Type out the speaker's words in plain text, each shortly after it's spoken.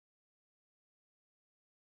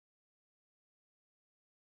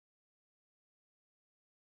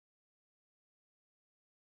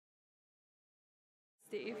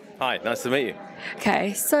Steve. Hi, nice to meet you.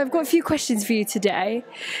 Okay, so I've got a few questions for you today.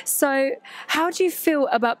 So, how do you feel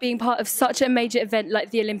about being part of such a major event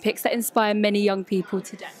like the Olympics that inspire many young people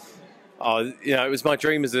today? It was my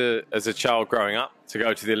dream as a child growing up to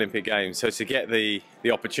go to the Olympic Games. So to get the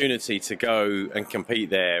opportunity to go and compete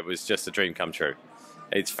there was just a dream come true.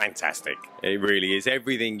 It's fantastic. It really is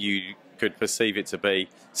everything you could perceive it to be.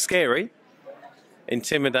 Scary,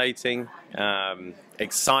 intimidating,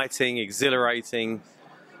 exciting, exhilarating.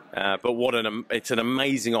 But it's an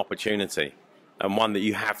amazing opportunity, and one that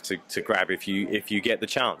you have to grab if you get the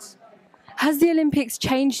chance. Has the Olympics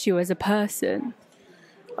changed you as a person?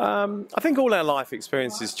 I think all our life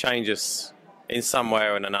experiences change us in some way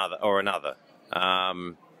or another. I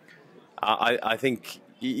think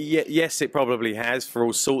yes, it probably has for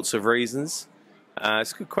all sorts of reasons.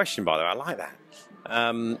 It's a good question, by the way. I like that.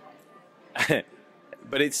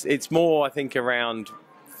 But it's more, I think, around.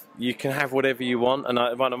 You can have whatever you want, and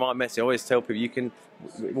one of my messages I always tell people,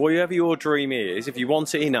 whatever your dream is, if you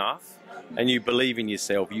want it enough and you believe in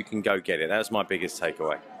yourself, you can go get it. That's my biggest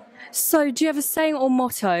takeaway. So, do you have a saying or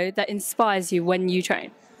motto that inspires you when you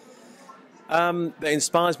train? That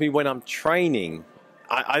inspires me when I'm training.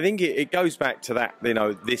 I think it goes back to that,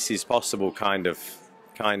 this is possible kind of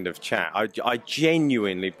chat. I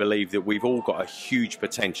genuinely believe that we've all got a huge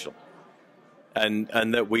potential, and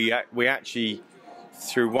that we actually,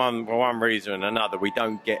 through one reason or another, we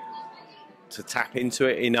don't get to tap into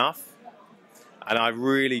it enough. And I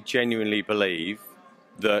really genuinely believe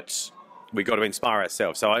that we've got to inspire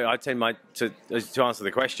ourselves. So I tend to answer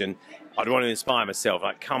the question, I'd want to inspire myself.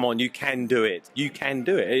 Like, come on, you can do it. You can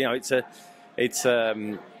do it. It's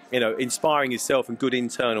inspiring yourself, and good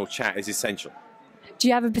internal chat is essential. Do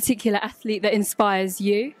you have a particular athlete that inspires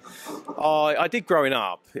you? I did growing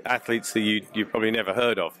up. Athletes that you probably never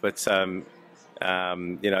heard of, but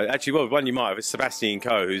actually, one you might have is Sebastian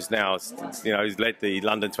Coe, who's now, who's led the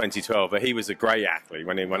London 2012. But he was a great athlete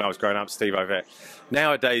when I was growing up. Steve over there.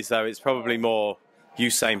 Nowadays, though, it's probably more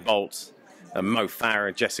Usain Bolt and Mo Farah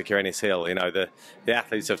and Jessica Ennis-Hill. The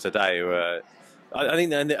athletes of today. I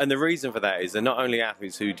think, and the reason for that is they're not only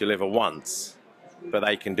athletes who deliver once, but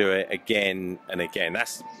they can do it again and again.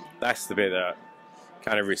 That's the bit that I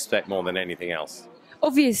kind of respect more than anything else.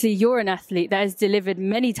 Obviously, you're an athlete that has delivered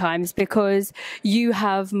many times because you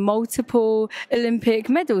have multiple Olympic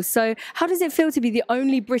medals. So how does it feel to be the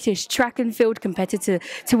only British track and field competitor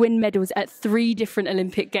to win medals at 3 different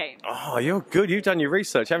Olympic Games? Oh, you're good. You've done your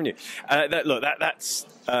research, haven't you? That's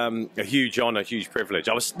a huge honour, huge privilege.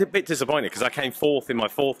 I was a bit disappointed because I came 4th in my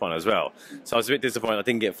 4th one as well. So I was a bit disappointed I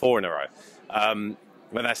didn't get 4 in a row.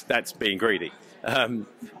 But that's being greedy.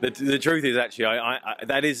 The truth is, actually,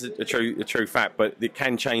 that is a true fact, but it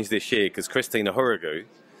can change this year because Christina Hurrigu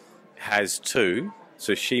has 2,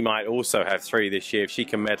 so she might also have 3 this year if she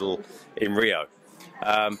can medal in Rio.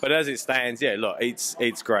 But as it stands, yeah, look,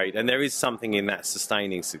 it's great, and there is something in that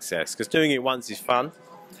sustaining success, because doing it once is fun.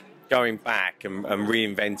 Going back and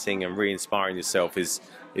reinventing and re-inspiring yourself is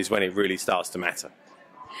when it really starts to matter.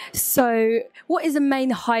 So what is the main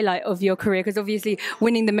highlight of your career? Because obviously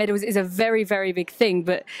winning the medals is a very, very big thing,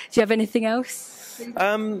 but do you have anything else?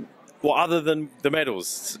 Well, other than the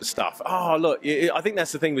medals stuff? Oh, look, I think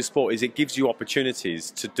that's the thing with sport, is it gives you opportunities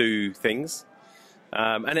to do things.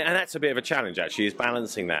 And that's a bit of a challenge, actually, is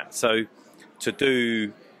balancing that. So to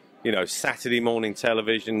do, Saturday morning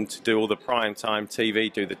television, to do all the prime time TV,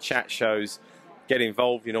 do the chat shows, get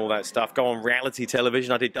involved in all that stuff, go on reality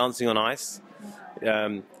television. I did Dancing on Ice.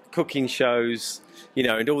 Cooking shows,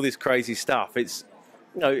 and all this crazy stuff. It's,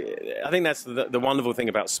 I think that's the wonderful thing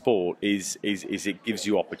about sport is it gives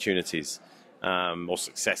you opportunities, or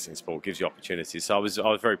success in sport gives you opportunities. So I was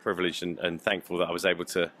very privileged and thankful that I was able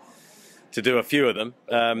to do a few of them,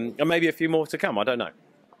 and maybe a few more to come. I don't know.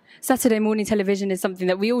 Saturday morning television is something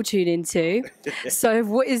that we all tune into. So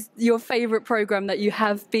what is your favourite programme that you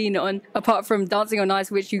have been on, apart from Dancing on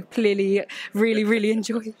Ice, which you clearly really, really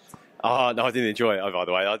enjoy? Oh, no, I didn't enjoy it, by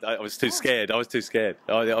the way. I was too scared. I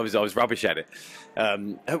was rubbish at it.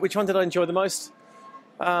 Which one did I enjoy the most?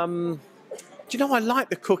 Do you know, I like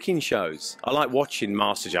the cooking shows. I like watching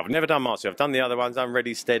MasterChef. I've never done MasterChef. I've done the other ones. I've done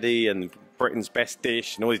Ready Steady and Britain's Best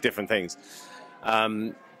Dish and all these different things.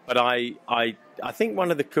 But I think one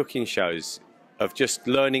of the cooking shows of just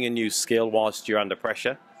learning a new skill whilst you're under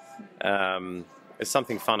pressure, there's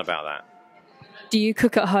something fun about that. Do you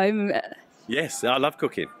cook at home? Yes, I love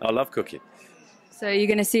cooking. I love cooking. So you're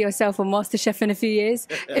going to see yourself on MasterChef in a few years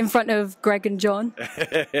in front of Greg and John?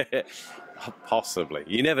 Possibly.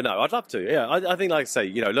 You never know. I'd love to. Yeah, I think, like I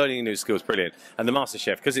say, learning a new skill is brilliant. And the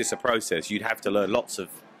MasterChef, because it's a process, you'd have to learn lots of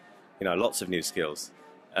new skills.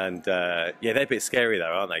 And yeah, they're a bit scary though,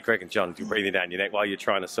 aren't they? Greg and John, you're breathing down your neck while you're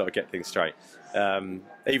trying to sort of get things straight.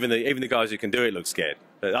 Even the guys who can do it look scared.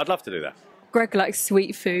 But I'd love to do that. Greg likes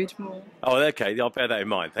sweet food more. Oh, okay. I'll bear that in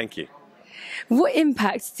mind. Thank you. What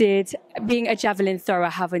impact did being a javelin thrower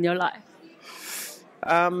have on your life?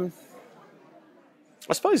 I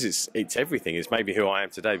suppose it's everything. It's maybe who I am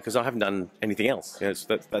today because I haven't done anything else. You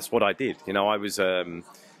know, that's what I did. You know, I was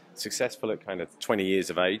successful at kind of 20 years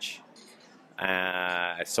of age.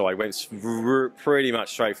 So I went pretty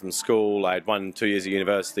much straight from school. I had 1-2 years at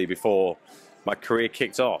university before my career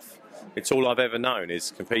kicked off. It's all I've ever known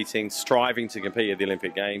is competing, striving to compete at the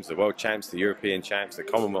Olympic Games, the World Champs, the European Champs, the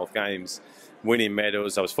Commonwealth Games, winning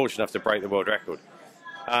medals. I was fortunate enough to break the world record.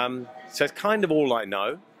 So it's kind of all I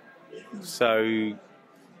know. So,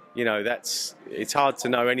 you know, it's hard to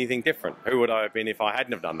know anything different. Who would I have been if I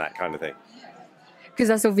hadn't have done that kind of thing? Because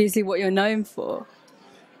that's obviously what you're known for.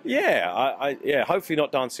 Yeah, yeah. Hopefully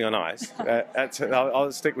not dancing on ice.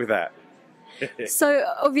 I'll stick with that. So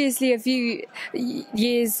obviously a few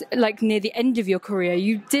years, like near the end of your career,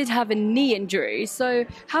 you did have a knee injury. So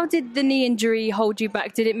how did the knee injury hold you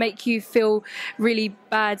back? Did it make you feel really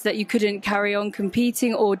bad that you couldn't carry on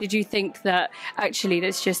competing, or did you think that actually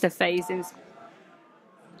that's just a phase in sport?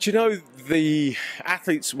 Do you know, the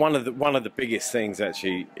athletes, one of the biggest things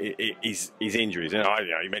actually is injuries. You know,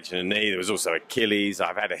 you mentioned a knee. There was also Achilles.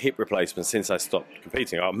 I've had a hip replacement since I stopped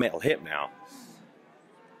competing. I've got a metal hip now.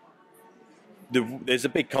 There's a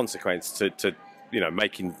big consequence to you know,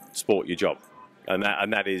 making sport your job, and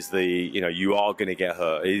that is you are going to get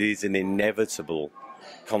hurt. It is an inevitable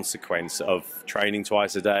consequence of training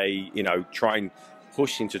twice a day. You know,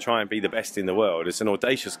 pushing to try and be the best in the world. It's an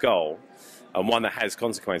audacious goal, and one that has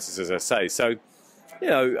consequences, as I say. So, you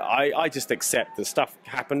know, I just accept that stuff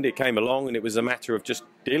happened. It came along, and it was a matter of just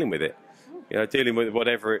dealing with it. You know, dealing with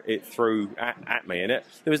whatever it threw at me. And there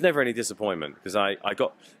was never any disappointment because I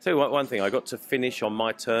got, tell you one thing, I got to finish on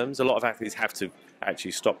my terms. A lot of athletes have to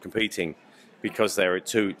actually stop competing because they're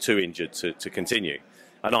too injured to continue.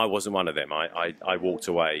 And I wasn't one of them. I walked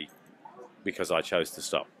away because I chose to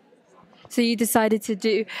stop. So you decided to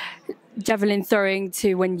do javelin throwing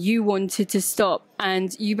to when you wanted to stop,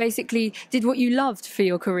 and you basically did what you loved for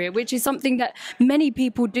your career, which is something that many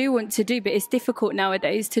people do want to do, but it's difficult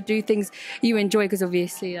nowadays to do things you enjoy because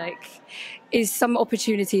obviously, like, is some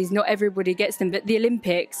opportunities, not everybody gets them, but the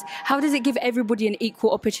Olympics, how does it give everybody an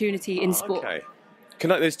equal opportunity in sport? Okay.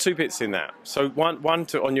 There's two bits in that. So one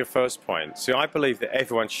on your first point. So I believe that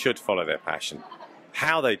everyone should follow their passion.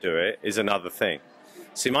 How they do it is another thing.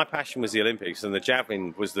 See, my passion was the Olympics, and the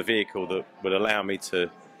javelin was the vehicle that would allow me for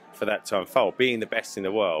that to unfold. Being the best in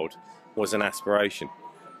the world was an aspiration.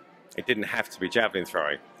 It didn't have to be javelin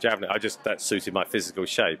throwing. That suited my physical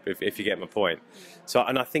shape, if you get my point. So,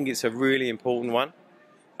 and I think it's a really important one.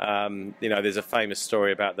 You know, there's a famous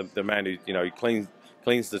story about the man who, you know,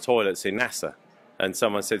 cleans the toilets in NASA, and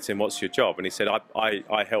someone said to him, "What's your job?" And he said,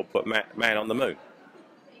 "I help put man on the moon."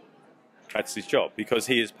 That's his job because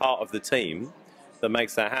he is part of the team that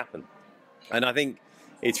makes that happen. And I think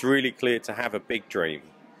it's really clear to have a big dream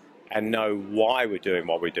and know why we're doing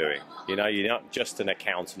what we're doing. You know, you're not just an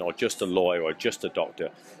accountant or just a lawyer or just a doctor.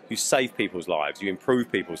 You save people's lives, you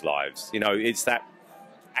improve people's lives. You know, it's that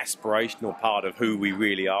aspirational part of who we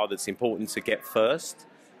really are that's important to get first.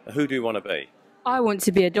 Who do you want to be? I want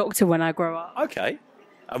to be a doctor when I grow up. Okay.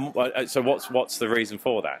 So what's the reason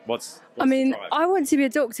for that? I mean, I want to be a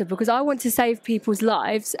doctor because I want to save people's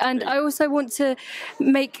lives, and I also want to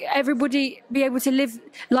make everybody be able to live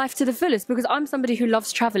life to the fullest because I'm somebody who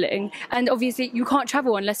loves travelling, and obviously you can't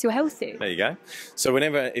travel unless you're healthy. There you go. So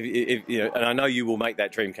whenever, if you know, and I know you will make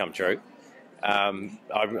that dream come true.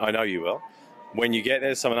 I know you will. When you get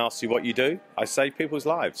there, someone asks you what you do. I save people's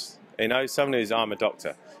lives. You know, someone who's, I'm a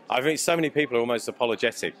doctor. I think so many people are almost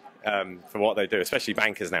apologetic for what they do, especially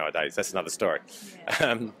bankers nowadays. That's another story.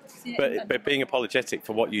 But being apologetic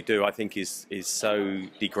for what you do, I think, is so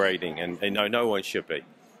degrading, and no one should be.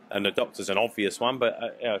 And the doctor's an obvious one,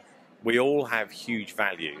 but we all have huge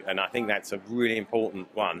value, and I think that's a really important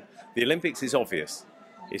one. The Olympics is obvious.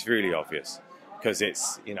 It's really obvious because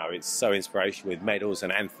it's, you know, it's so inspirational with medals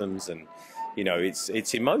and anthems, and you know,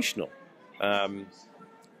 it's emotional.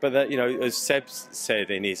 But that, you know, as Seb said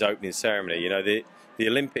in his opening ceremony, you know, the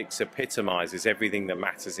Olympics epitomizes everything that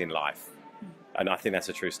matters in life. And I think that's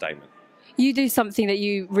a true statement. you do something that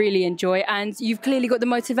you really enjoy, and you've clearly got the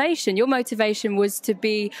motivation. Your motivation was to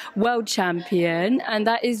be world champion, and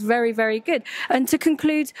that is very, very good. And to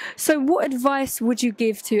conclude, so what advice would you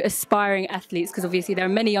give to aspiring athletes? Because obviously there are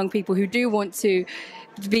many young people who do want to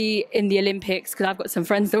be in the Olympics, because I've got some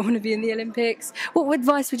friends that want to be in the Olympics. What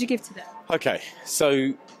advice would you give to them? Okay, so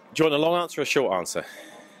do you want a long answer or a short answer?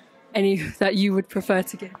 Any that you would prefer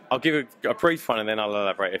to give? I'll give a brief one and then I'll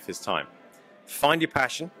elaborate if there's time. Find your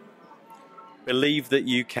passion, believe that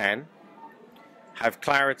you can, have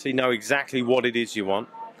clarity, know exactly what it is you want,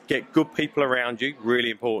 get good people around you,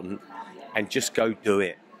 really important, and just go do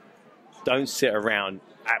it. Don't sit around,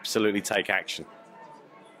 absolutely take action.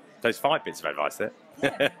 Those 5 bits of advice there.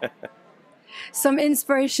 Some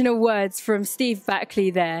inspirational words from Steve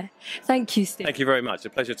Backley there. Thank you, Steve. Thank you very much. A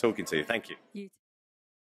pleasure talking to you. Thank you.